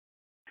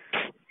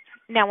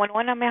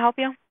911, how may I help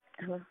you?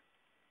 Hello?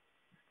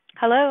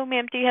 Hello,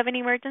 ma'am, do you have any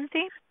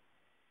emergency?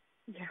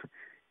 Yeah,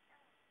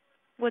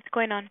 What's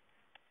going on?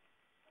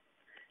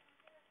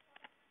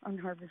 on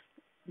Harvest,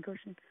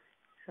 Goshen.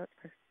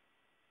 Massacre.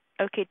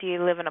 Okay, do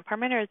you live in an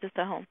apartment or is this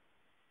a home?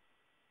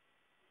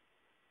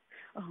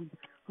 Oh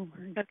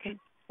my. Okay.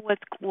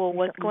 What's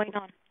going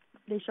on?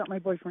 They shot my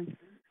boyfriend.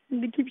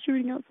 And they keep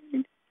shooting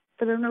outside.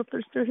 But I don't know if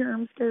they're still here.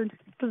 I'm scared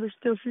because they're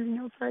still shooting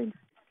outside.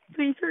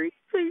 Please hurry,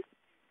 please.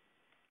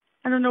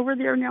 I don't know where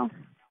they are now.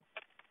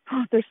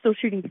 Oh, they're still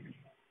shooting.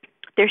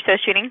 They're still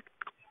shooting?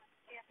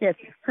 Yes,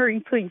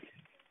 hurry, please.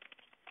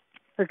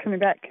 They're coming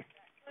back.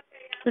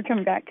 They're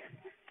coming back.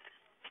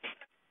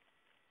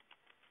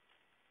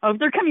 Oh,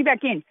 they're coming back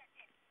in.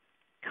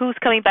 Who's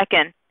coming back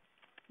in?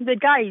 The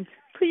guys.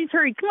 Please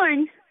hurry, come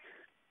on.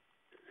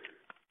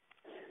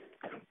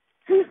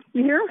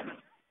 You hear?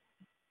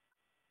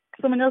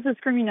 Someone else is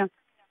screaming now.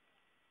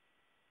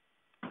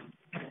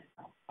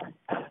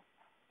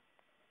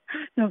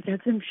 No,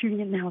 that's them shooting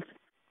in the house.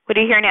 What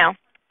do you hear now?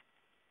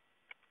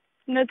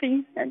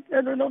 Nothing.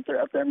 I don't know if they're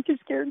out there. I'm too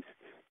scared.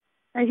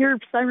 I hear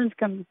sirens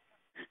coming.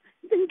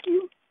 Thank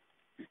you.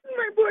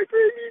 My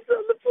boyfriend, he's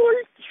on the floor.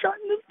 He's shot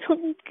in the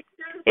stomach.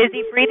 Is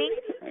he breathing?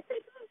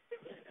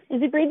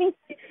 Is he breathing?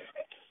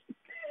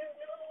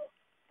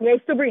 Yeah,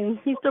 he's still breathing.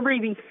 He's still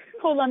breathing.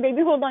 Hold on,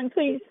 baby. Hold on,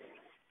 please.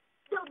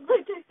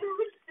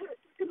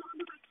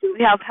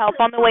 We have help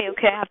on the way,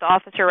 okay? I have the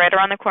officer right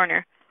around the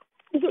corner.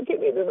 It's okay,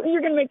 baby.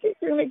 You're going to make it.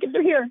 You're going to make it.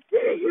 They're here.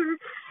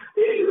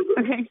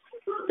 Okay.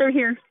 They're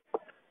here.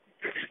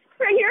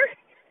 Right here.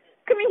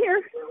 Come in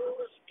here.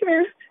 Come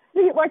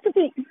here. Watch the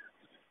feet.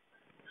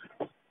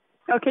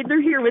 Okay,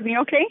 they're here with me,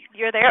 okay?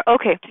 You're there?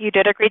 Okay. You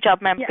did a great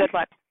job, ma'am. Yeah. Good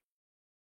luck.